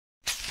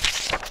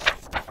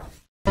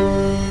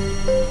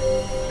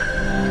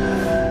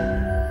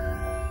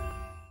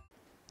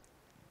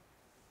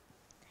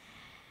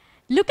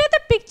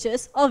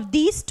pictures of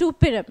these two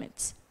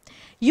pyramids.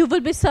 You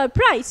will be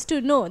surprised to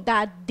know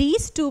that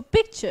these two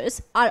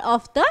pictures are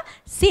of the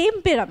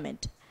same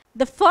pyramid.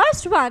 The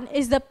first one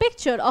is the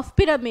picture of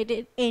pyramid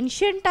in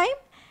ancient time,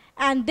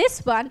 and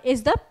this one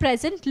is the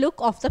present look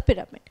of the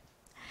pyramid.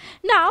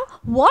 Now,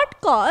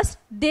 what caused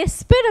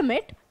this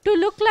pyramid to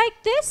look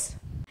like this?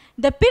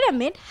 The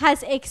pyramid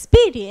has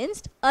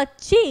experienced a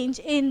change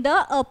in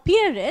the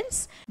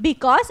appearance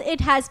because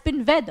it has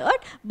been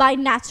weathered by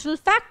natural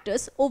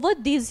factors over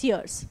these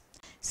years.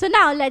 So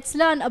now let's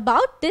learn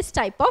about this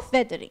type of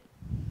weathering.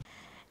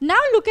 Now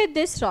look at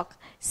this rock.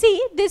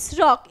 See, this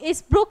rock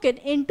is broken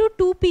into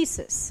two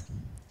pieces.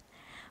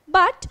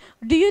 But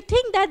do you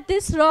think that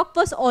this rock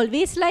was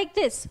always like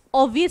this?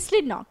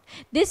 Obviously not.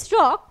 This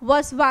rock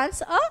was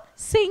once a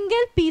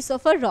single piece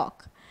of a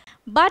rock.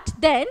 But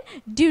then,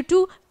 due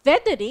to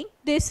weathering,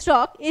 this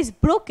rock is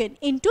broken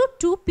into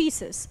two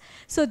pieces.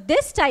 So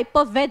this type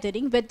of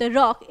weathering where the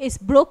rock is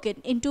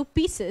broken into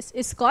pieces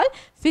is called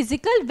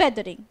physical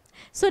weathering.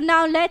 So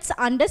now let's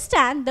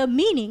understand the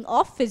meaning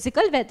of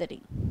physical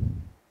weathering.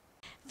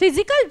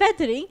 Physical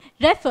weathering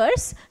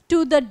refers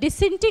to the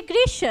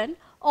disintegration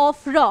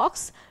of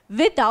rocks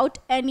without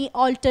any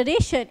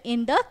alteration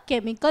in the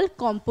chemical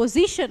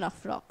composition of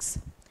rocks.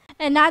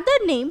 Another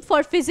name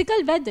for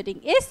physical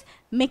weathering is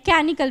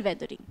mechanical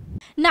weathering.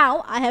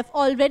 Now, I have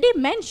already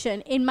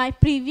mentioned in my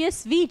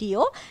previous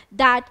video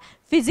that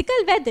physical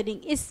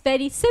weathering is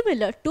very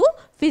similar to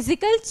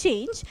physical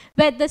change,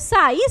 where the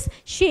size,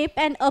 shape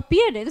and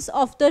appearance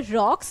of the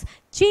rocks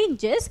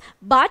changes,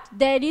 but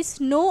there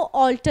is no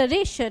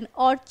alteration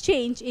or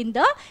change in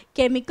the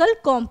chemical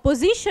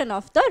composition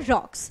of the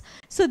rocks.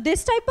 So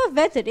this type of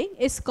weathering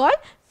is called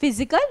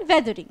physical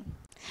weathering.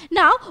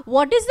 Now,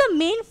 what is the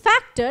main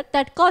factor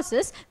that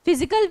causes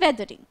physical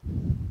weathering?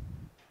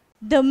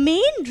 The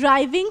main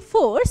driving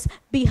force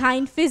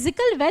behind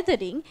physical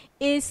weathering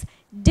is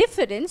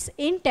difference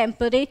in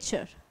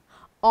temperature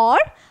or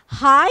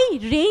high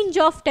range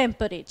of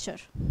temperature.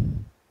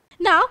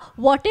 Now,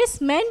 what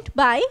is meant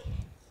by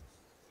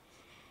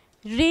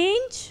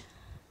range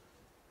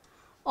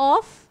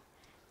of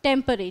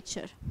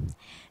temperature?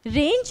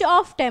 Range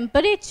of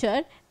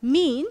temperature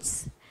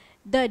means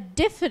the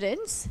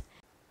difference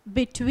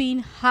between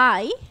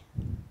high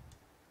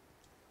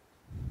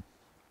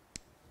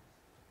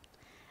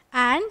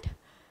and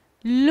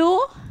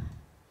low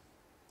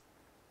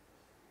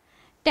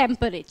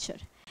temperature.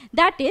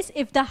 That is,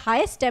 if the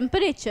highest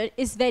temperature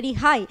is very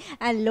high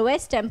and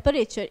lowest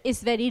temperature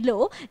is very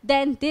low,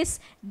 then this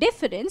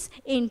difference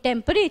in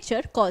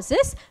temperature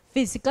causes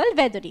physical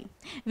weathering.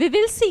 We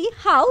will see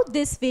how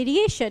this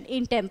variation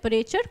in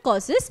temperature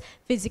causes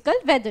physical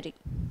weathering.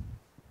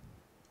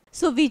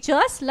 So we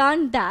just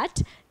learned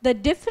that the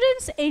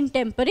difference in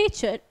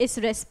temperature is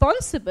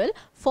responsible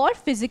for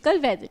physical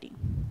weathering.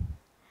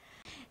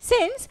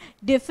 Since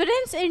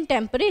difference in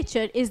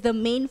temperature is the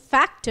main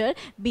factor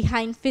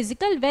behind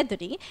physical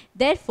weathering,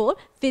 therefore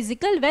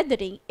physical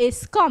weathering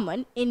is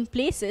common in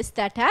places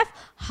that have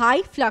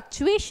high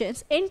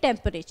fluctuations in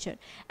temperature.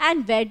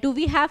 And where do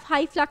we have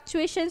high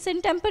fluctuations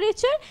in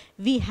temperature?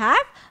 We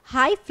have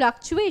high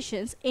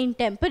fluctuations in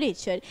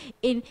temperature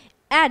in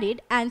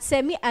arid and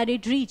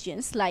semi-arid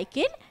regions like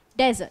in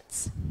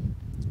deserts.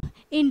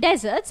 In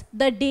deserts,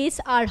 the days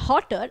are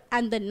hotter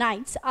and the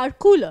nights are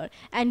cooler,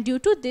 and due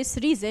to this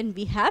reason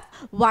we have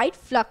wide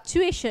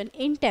fluctuation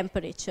in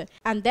temperature,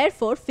 and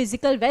therefore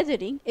physical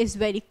weathering is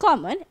very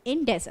common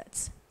in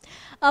deserts.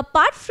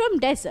 Apart from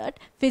desert,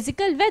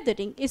 physical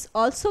weathering is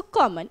also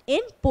common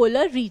in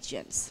polar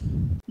regions.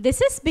 This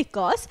is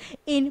because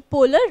in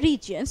polar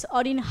regions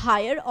or in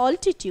higher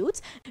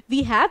altitudes,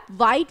 we have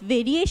wide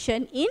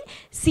variation in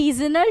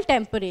seasonal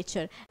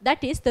temperature.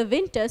 That is, the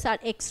winters are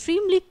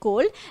extremely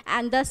cold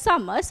and the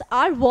summers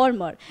are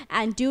warmer.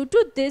 And due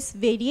to this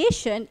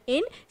variation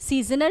in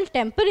seasonal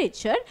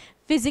temperature,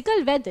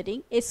 physical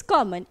weathering is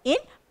common in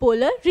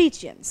polar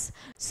regions.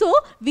 So,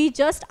 we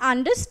just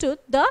understood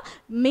the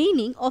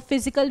meaning of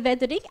physical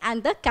weathering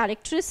and the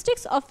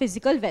characteristics of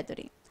physical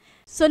weathering.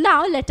 So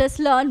now let us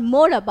learn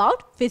more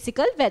about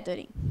physical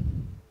weathering.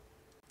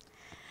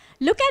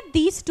 Look at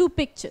these two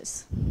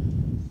pictures.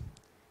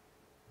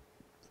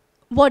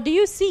 What do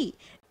you see?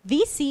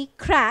 We see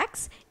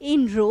cracks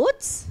in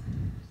roads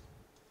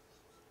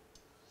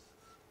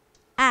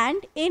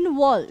and in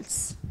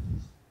walls.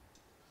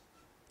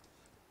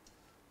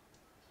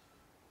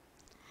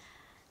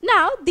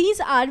 Now, these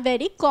are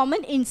very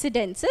common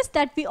incidences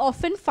that we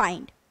often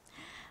find.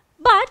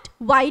 But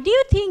why do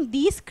you think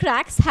these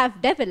cracks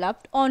have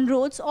developed on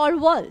roads or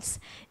walls?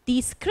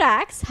 These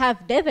cracks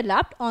have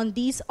developed on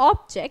these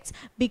objects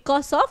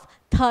because of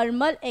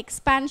thermal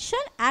expansion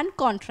and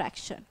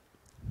contraction.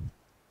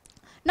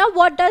 Now,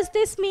 what does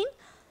this mean?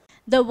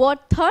 The word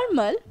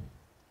thermal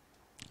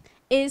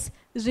is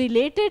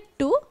related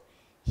to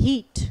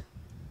heat.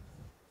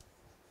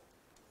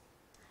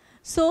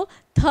 So,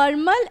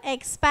 thermal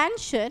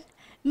expansion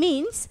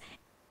means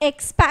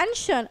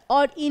expansion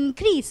or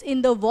increase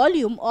in the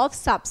volume of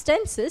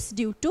substances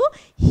due to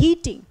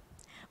heating.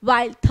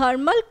 while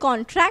thermal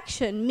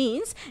contraction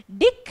means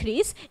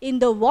decrease in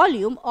the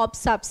volume of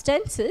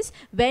substances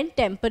when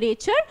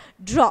temperature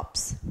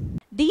drops.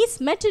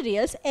 These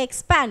materials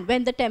expand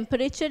when the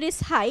temperature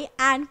is high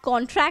and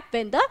contract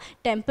when the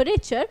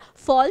temperature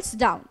falls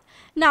down.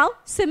 Now,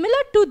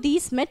 similar to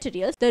these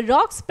materials, the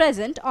rocks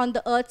present on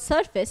the Earth's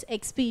surface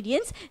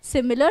experience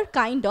similar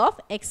kind of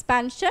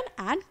expansion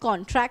and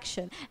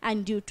contraction,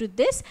 and due to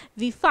this,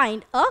 we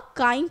find a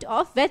kind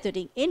of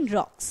weathering in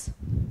rocks.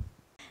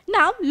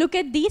 Now, look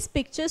at these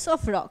pictures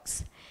of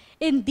rocks.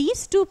 In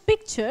these two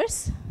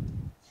pictures,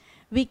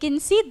 we can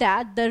see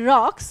that the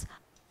rocks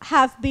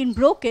have been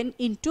broken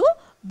into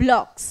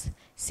blocks.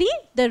 See,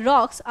 the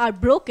rocks are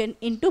broken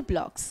into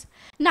blocks.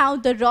 Now,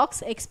 the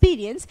rocks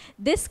experience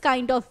this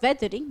kind of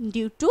weathering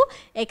due to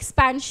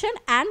expansion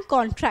and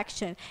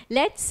contraction.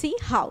 Let's see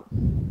how.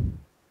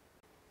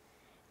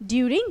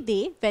 During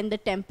day, when the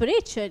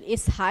temperature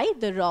is high,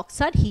 the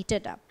rocks are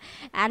heated up,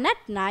 and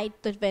at night,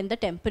 when the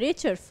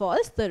temperature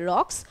falls, the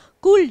rocks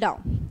cool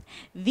down.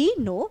 We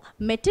know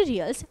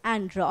materials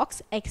and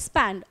rocks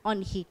expand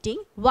on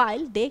heating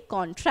while they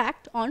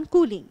contract on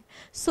cooling.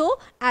 So,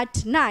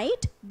 at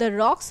night, the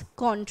rocks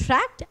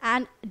contract,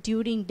 and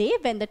during day,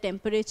 when the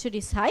temperature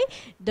is high,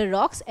 the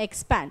rocks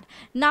expand.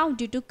 Now,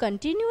 due to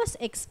continuous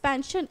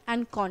expansion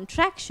and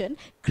contraction,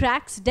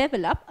 cracks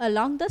develop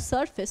along the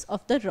surface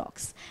of the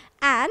rocks.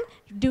 And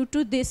due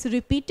to this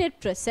repeated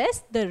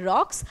process, the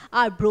rocks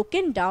are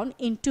broken down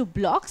into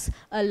blocks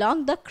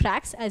along the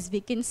cracks, as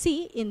we can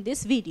see in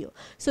this video.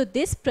 So,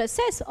 this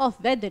process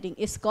of weathering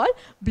is called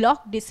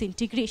block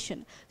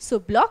disintegration. So,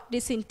 block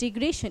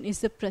disintegration is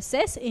the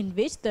process in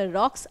which the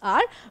rocks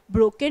are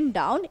broken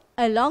down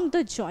along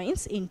the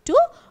joints into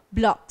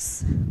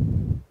blocks.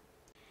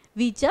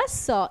 We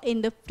just saw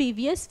in the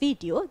previous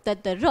video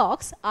that the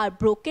rocks are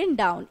broken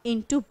down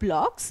into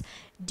blocks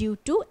due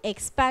to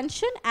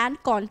expansion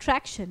and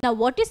contraction. Now,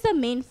 what is the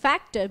main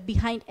factor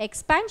behind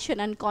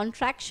expansion and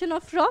contraction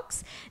of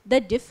rocks?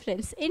 The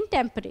difference in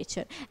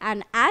temperature.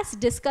 And as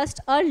discussed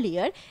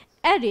earlier,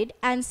 arid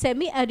and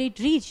semi-arid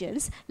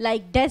regions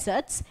like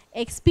deserts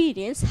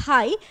experience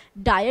high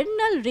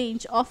diurnal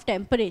range of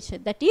temperature,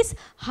 that is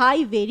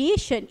high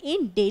variation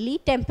in daily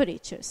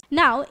temperatures.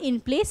 Now,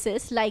 in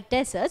places like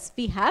deserts,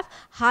 we have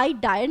high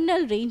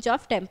diurnal range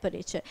of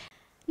temperature.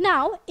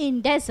 Now,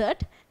 in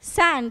desert,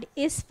 sand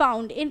is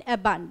found in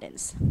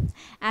abundance,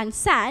 and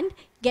sand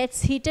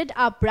gets heated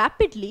up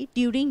rapidly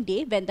during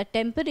day when the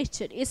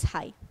temperature is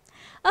high.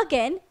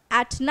 Again,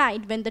 at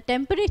night, when the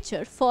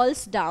temperature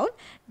falls down,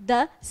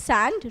 the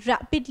sand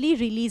rapidly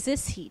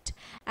releases heat,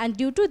 and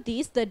due to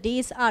this, the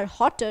days are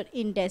hotter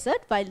in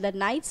desert while the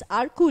nights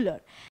are cooler,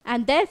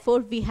 and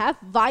therefore we have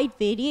wide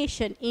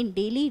variation in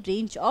daily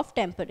range of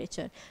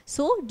temperature.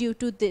 So, due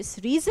to this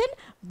reason,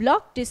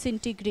 block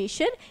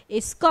disintegration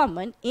is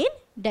common in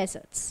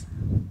deserts.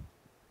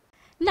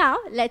 Now,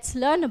 let's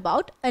learn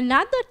about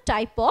another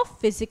type of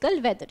physical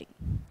weathering.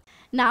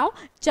 Now,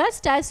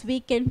 just as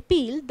we can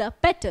peel the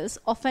petals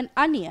of an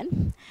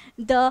onion,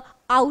 the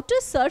outer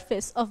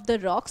surface of the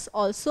rocks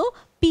also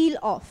peel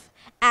off,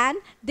 and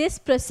this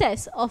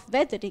process of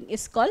weathering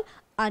is called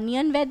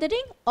onion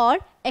weathering or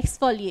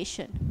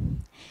exfoliation.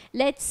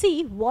 Let's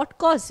see what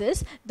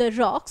causes the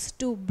rocks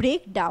to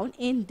break down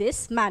in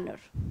this manner.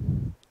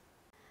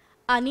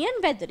 Onion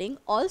weathering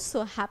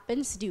also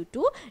happens due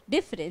to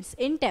difference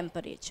in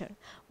temperature.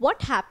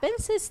 What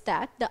happens is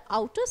that the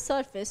outer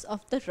surface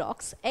of the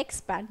rocks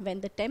expand when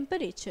the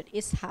temperature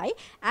is high,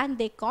 and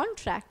they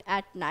contract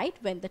at night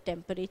when the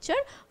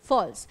temperature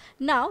falls.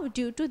 Now,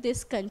 due to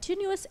this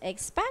continuous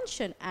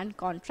expansion and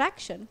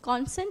contraction,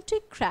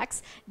 concentric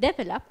cracks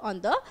develop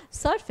on the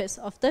surface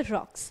of the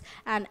rocks,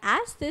 and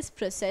as this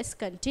process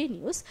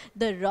continues,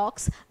 the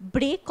rocks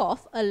break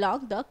off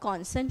along the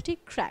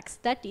concentric cracks,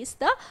 that is,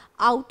 the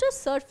outer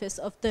surface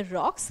of the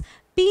rocks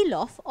peel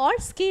off or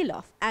scale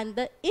off, and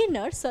the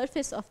inner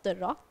surface of the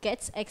rock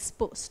gets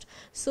exposed.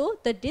 So,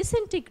 the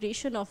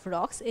disintegration of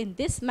rocks in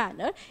this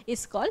manner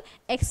is called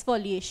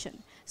exfoliation.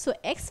 So,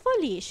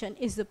 exfoliation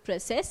is the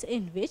process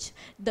in which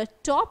the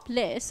top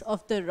layers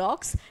of the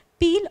rocks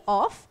peel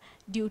off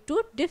due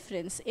to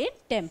difference in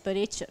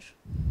temperature.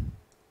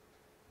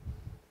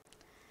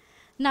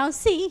 Now,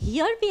 see,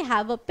 here we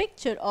have a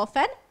picture of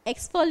an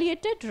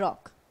exfoliated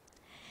rock.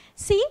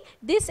 See,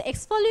 this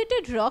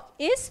exfoliated rock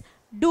is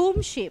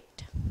dome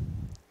shaped.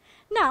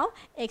 Now,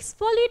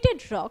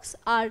 exfoliated rocks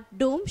are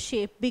dome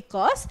shaped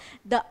because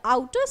the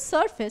outer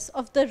surface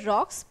of the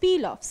rocks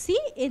peel off. See,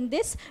 in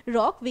this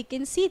rock we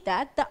can see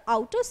that the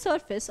outer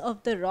surface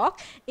of the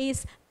rock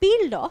is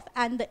peeled off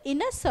and the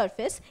inner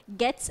surface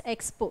gets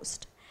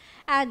exposed.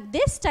 And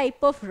this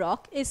type of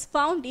rock is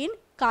found in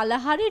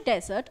Kalahari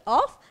Desert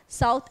of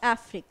South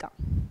Africa.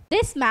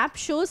 This map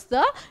shows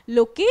the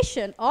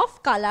location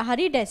of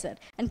Kalahari Desert,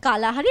 and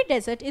Kalahari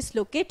Desert is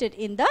located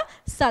in the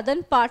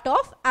southern part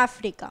of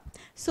Africa.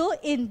 So,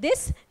 in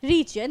this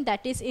region,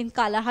 that is in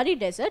Kalahari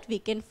Desert, we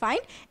can find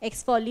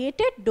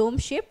exfoliated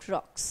dome-shaped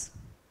rocks.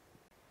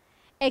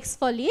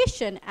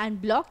 Exfoliation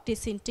and block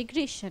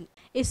disintegration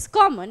is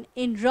common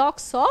in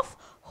rocks of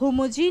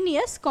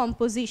homogeneous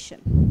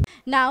composition.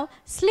 Now,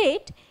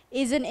 slate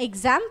is an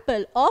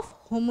example of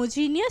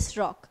homogeneous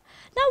rock.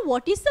 Now,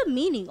 what is the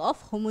meaning of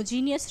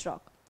homogeneous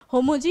rock?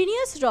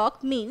 Homogeneous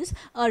rock means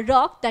a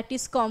rock that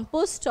is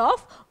composed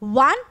of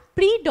one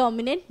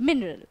predominant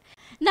mineral.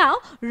 Now,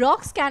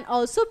 rocks can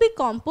also be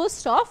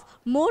composed of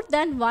more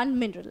than one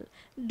mineral.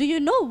 Do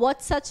you know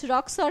what such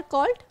rocks are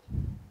called?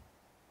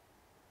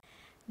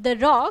 The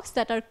rocks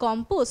that are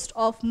composed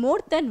of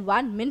more than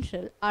one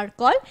mineral are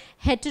called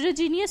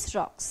heterogeneous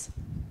rocks.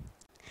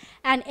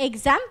 An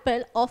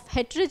example of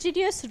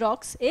heterogeneous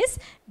rocks is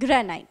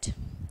granite.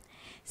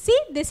 See,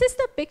 this is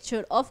the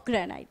picture of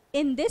granite.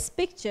 In this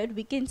picture,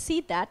 we can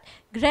see that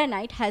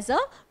granite has a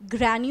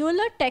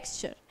granular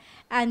texture,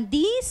 and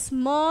these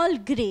small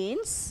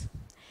grains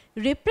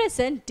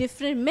represent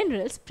different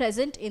minerals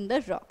present in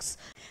the rocks.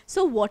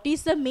 So, what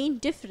is the main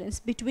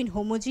difference between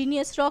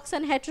homogeneous rocks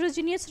and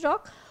heterogeneous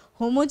rock?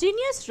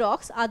 Homogeneous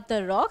rocks are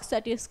the rocks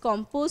that is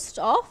composed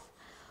of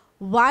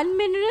one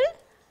mineral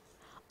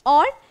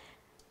or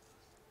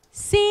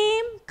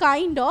same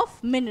kind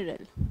of mineral.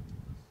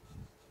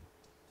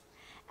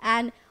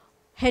 And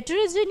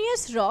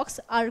heterogeneous rocks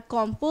are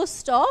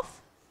composed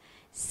of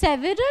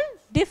several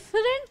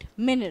different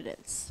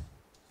minerals.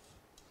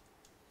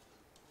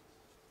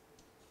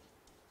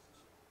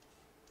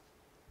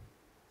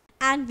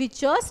 And we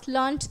just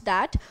learnt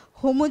that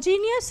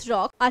homogeneous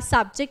rocks are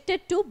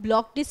subjected to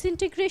block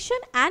disintegration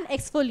and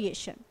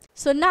exfoliation.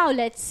 So now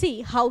let's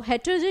see how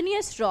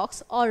heterogeneous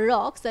rocks or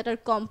rocks that are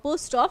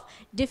composed of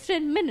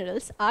different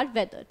minerals are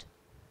weathered.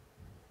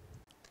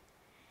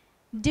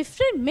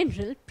 Different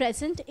minerals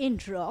present in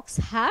rocks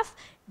have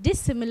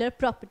dissimilar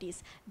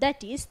properties.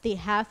 That is, they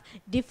have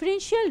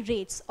differential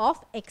rates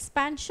of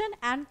expansion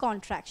and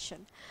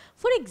contraction.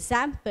 For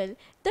example,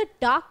 the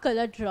dark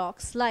colored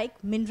rocks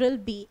like mineral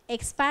B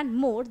expand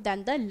more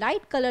than the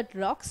light colored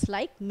rocks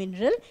like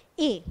mineral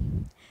A.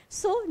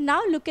 So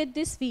now look at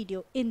this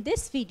video. In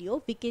this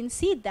video, we can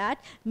see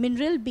that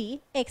mineral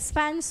B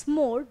expands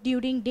more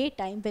during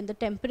daytime when the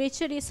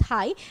temperature is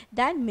high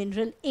than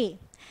mineral A.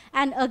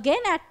 And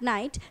again at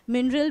night,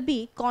 mineral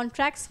B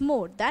contracts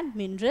more than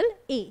mineral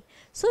A.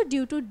 So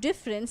due to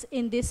difference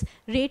in this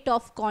rate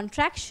of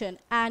contraction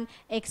and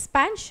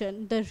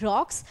expansion, the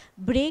rocks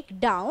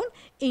break down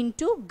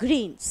into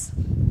grains.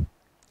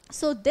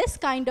 So this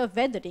kind of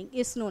weathering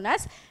is known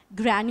as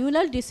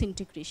granular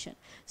disintegration.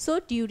 So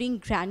during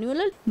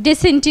granular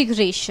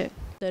disintegration,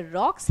 the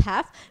rocks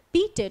have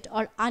peated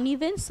or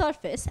uneven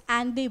surface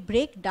and they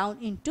break down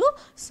into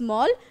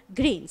small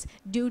grains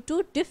due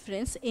to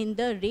difference in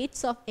the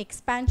rates of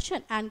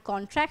expansion and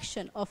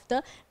contraction of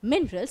the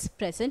minerals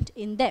present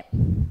in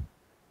them.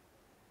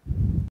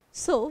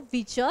 So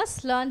we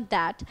just learned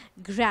that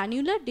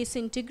granular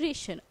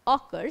disintegration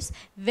occurs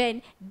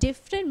when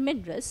different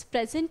minerals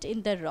present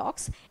in the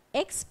rocks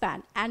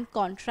expand and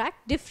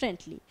contract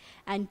differently,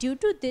 and due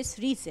to this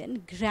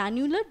reason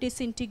granular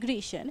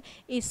disintegration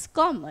is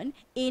common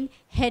in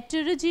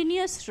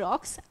heterogeneous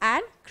rocks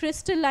and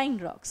crystalline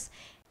rocks,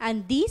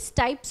 and these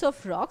types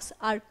of rocks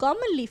are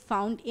commonly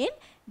found in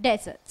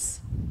deserts.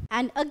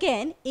 And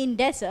again, in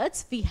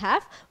deserts we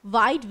have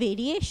wide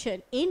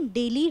variation in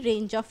daily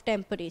range of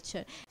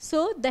temperature.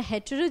 So the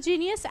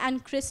heterogeneous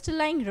and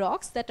crystalline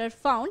rocks that are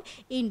found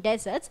in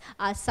deserts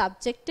are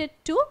subjected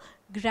to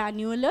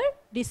granular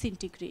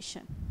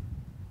disintegration.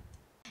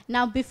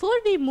 Now before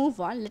we move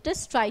on, let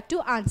us try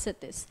to answer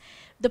this.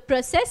 The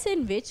process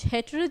in which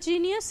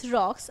heterogeneous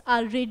rocks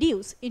are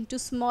reduced into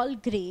small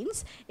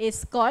grains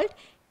is called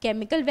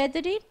chemical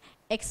weathering,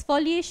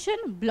 exfoliation,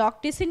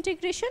 block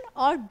disintegration,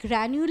 or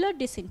granular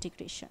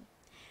disintegration.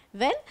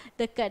 Well,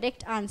 the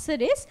correct answer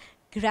is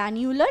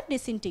granular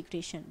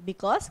disintegration,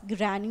 because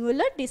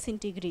granular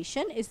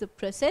disintegration is the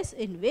process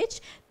in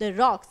which the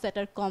rocks that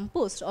are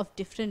composed of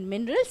different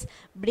minerals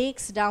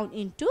breaks down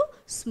into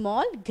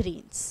small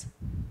grains.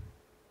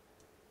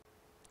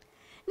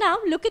 Now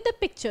look at the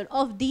picture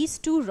of these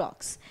two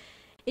rocks.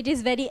 It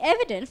is very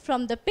evident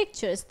from the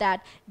pictures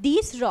that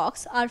these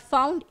rocks are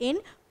found in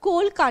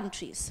cold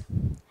countries.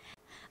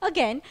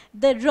 Again,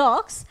 the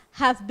rocks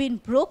have been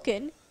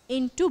broken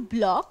into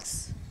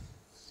blocks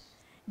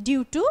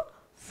due to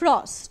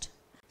frost.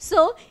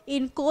 So,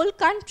 in cold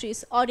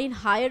countries or in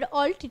higher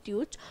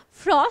altitude,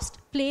 frost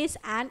plays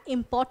an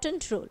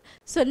important role.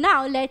 So,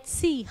 now let's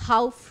see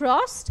how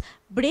frost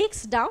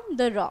breaks down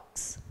the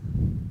rocks.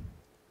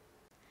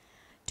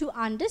 To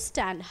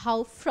understand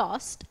how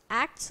frost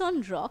acts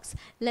on rocks,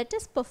 let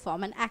us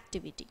perform an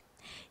activity.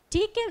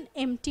 Take an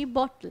empty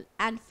bottle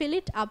and fill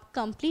it up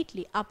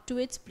completely up to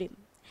its brim.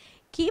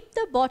 Keep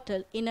the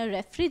bottle in a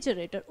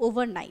refrigerator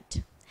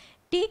overnight.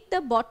 Take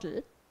the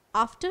bottle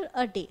after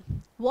a day.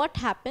 What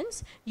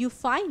happens? You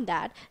find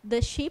that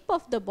the shape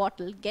of the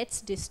bottle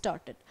gets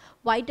distorted.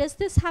 Why does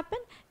this happen?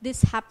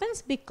 This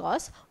happens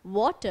because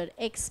water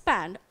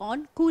expands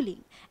on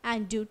cooling,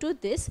 and due to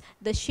this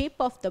the shape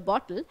of the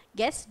bottle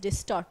gets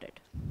distorted.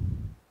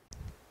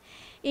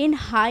 In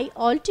high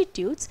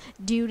altitudes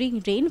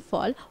during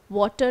rainfall,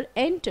 water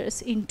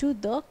enters into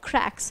the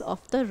cracks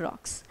of the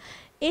rocks.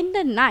 In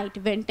the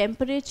night, when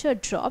temperature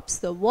drops,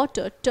 the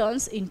water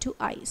turns into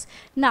ice.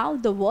 Now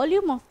the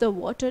volume of the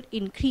water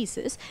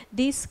increases.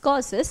 This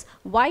causes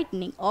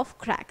widening of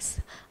cracks.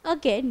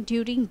 Again,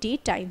 during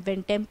daytime,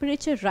 when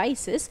temperature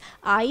rises,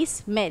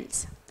 ice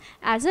melts.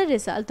 As a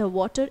result, the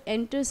water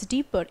enters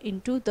deeper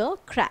into the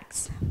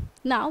cracks.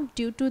 Now,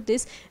 due to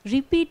this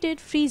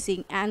repeated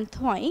freezing and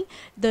thawing,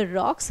 the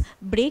rocks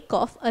break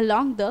off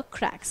along the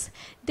cracks.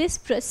 This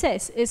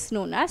process is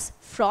known as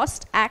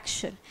frost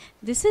action.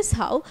 This is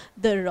how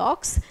the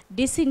rocks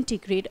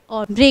disintegrate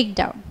or break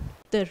down.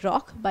 The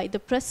rock by the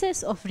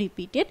process of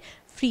repeated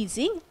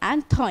freezing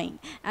and thawing,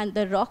 and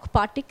the rock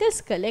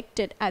particles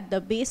collected at the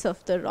base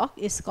of the rock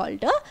is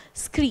called a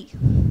scree.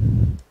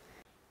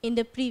 In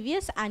the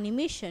previous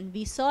animation,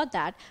 we saw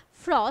that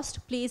frost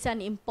plays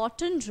an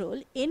important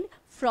role in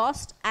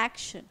frost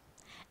action,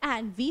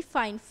 and we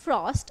find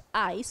frost,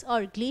 ice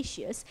or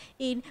glaciers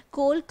in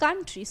cold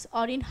countries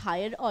or in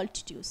higher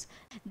altitudes.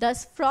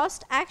 Thus,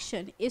 frost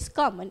action is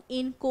common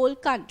in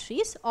cold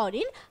countries or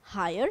in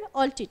higher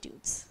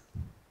altitudes.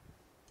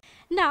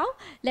 Now,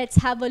 let's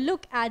have a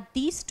look at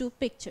these two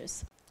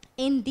pictures.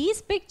 In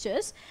these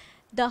pictures,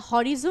 the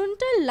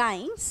horizontal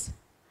lines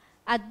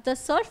at the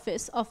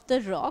surface of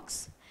the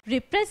rocks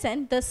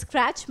represent the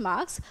scratch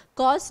marks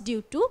caused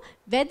due to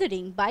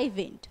weathering by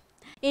wind.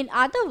 In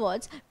other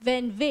words,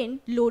 when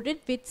wind loaded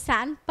with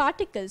sand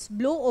particles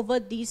blow over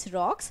these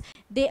rocks,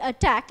 they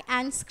attack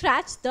and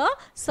scratch the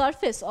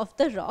surface of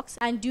the rocks,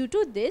 and due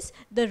to this,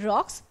 the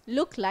rocks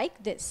look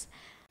like this.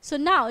 So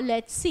now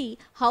let's see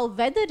how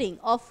weathering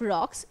of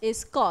rocks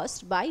is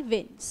caused by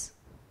winds.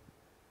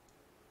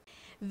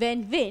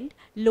 When wind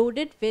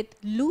loaded with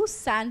loose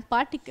sand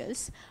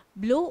particles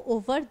blow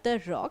over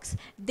the rocks,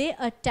 they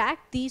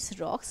attack these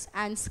rocks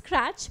and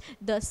scratch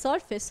the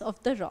surface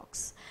of the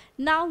rocks.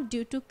 Now,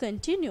 due to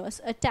continuous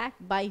attack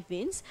by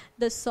winds,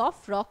 the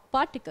soft rock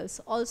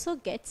particles also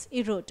gets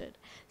eroded.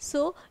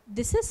 So,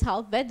 this is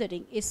how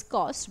weathering is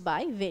caused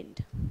by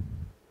wind.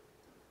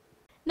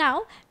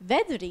 Now,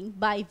 weathering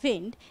by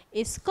wind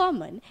is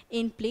common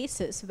in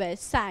places where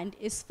sand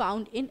is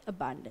found in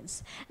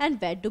abundance.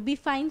 And where do we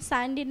find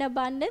sand in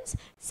abundance?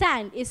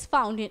 Sand is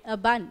found in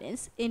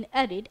abundance in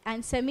arid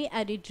and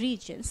semi-arid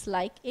regions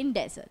like in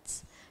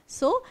deserts.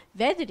 So,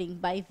 weathering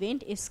by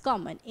wind is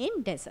common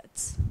in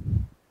deserts.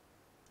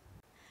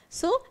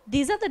 So,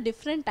 these are the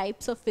different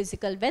types of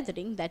physical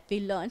weathering that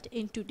we learnt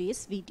in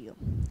today's video.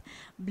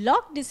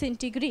 Block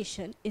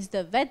disintegration is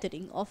the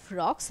weathering of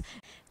rocks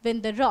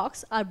when the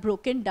rocks are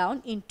broken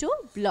down into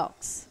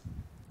blocks.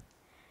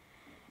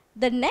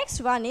 The next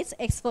one is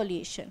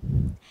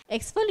exfoliation.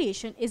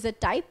 Exfoliation is a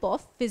type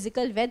of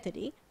physical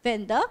weathering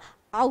when the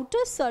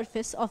outer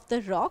surface of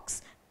the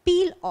rocks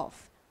peel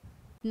off.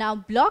 Now,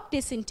 block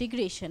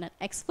disintegration and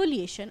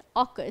exfoliation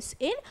occurs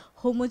in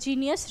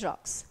homogeneous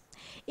rocks.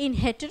 In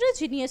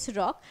heterogeneous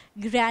rock,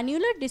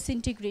 granular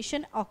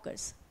disintegration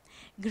occurs.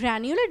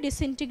 Granular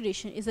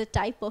disintegration is a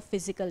type of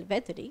physical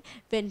weathering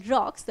when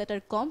rocks that are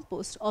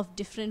composed of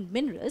different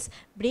minerals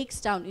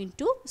breaks down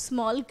into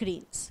small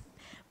grains.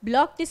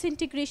 Block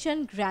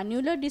disintegration,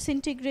 granular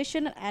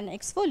disintegration and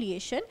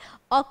exfoliation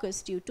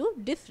occurs due to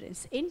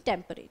difference in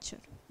temperature.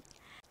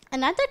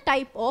 Another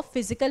type of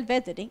physical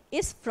weathering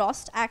is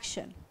frost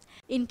action.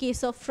 In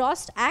case of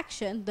frost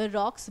action, the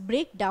rocks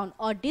break down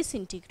or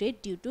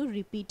disintegrate due to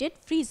repeated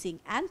freezing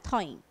and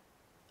thawing.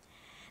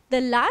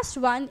 The last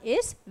one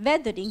is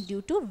weathering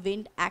due to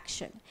wind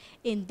action.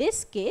 In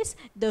this case,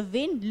 the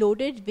wind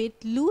loaded with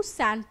loose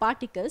sand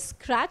particles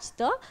scratch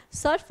the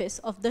surface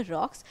of the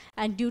rocks,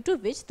 and due to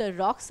which the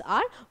rocks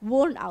are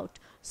worn out.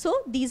 So,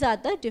 these are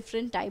the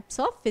different types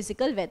of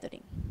physical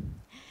weathering.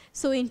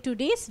 So, in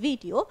today's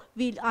video,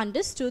 we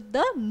understood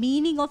the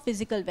meaning of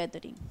physical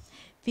weathering.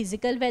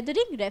 Physical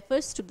weathering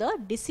refers to the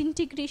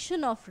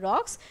disintegration of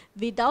rocks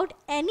without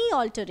any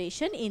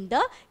alteration in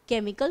the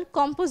chemical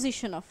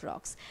composition of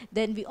rocks.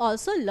 Then we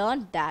also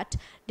learned that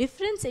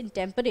difference in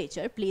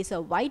temperature plays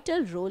a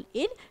vital role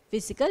in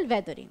physical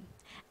weathering.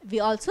 We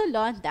also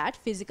learned that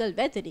physical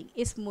weathering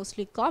is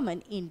mostly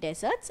common in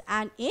deserts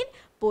and in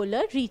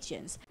polar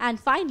regions. And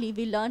finally,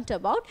 we learned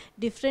about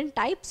different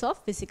types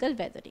of physical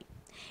weathering.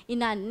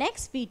 In our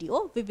next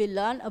video, we will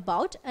learn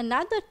about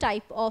another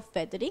type of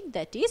weathering,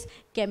 that is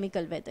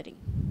chemical weathering.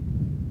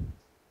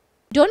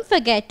 Don't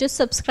forget to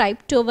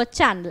subscribe to our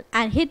channel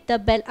and hit the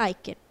bell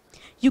icon.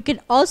 You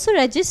can also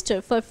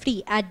register for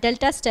free at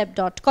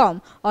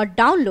DeltaStep.com or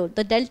download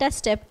the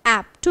DeltaStep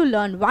app to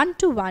learn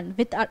one-to-one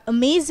with our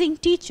amazing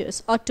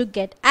teachers, or to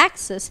get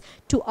access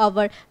to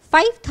our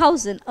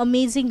 5,000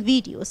 amazing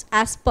videos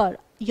as per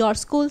your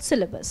school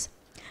syllabus.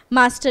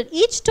 Master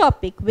each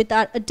topic with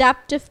our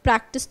adaptive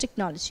practice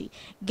technology.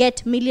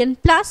 Get million+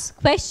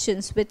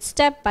 questions with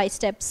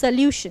step-by-step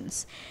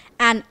solutions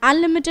and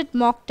unlimited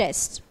mock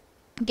tests.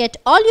 Get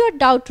all your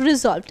doubt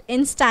resolved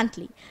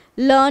instantly.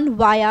 Learn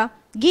via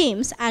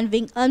games and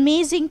win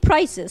amazing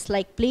prizes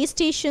like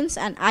PlayStations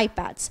and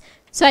iPads.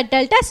 So at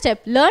DeltaStep,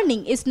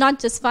 learning is not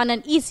just fun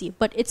and easy,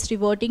 but it's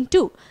rewarding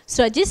too.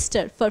 So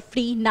register for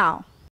free now.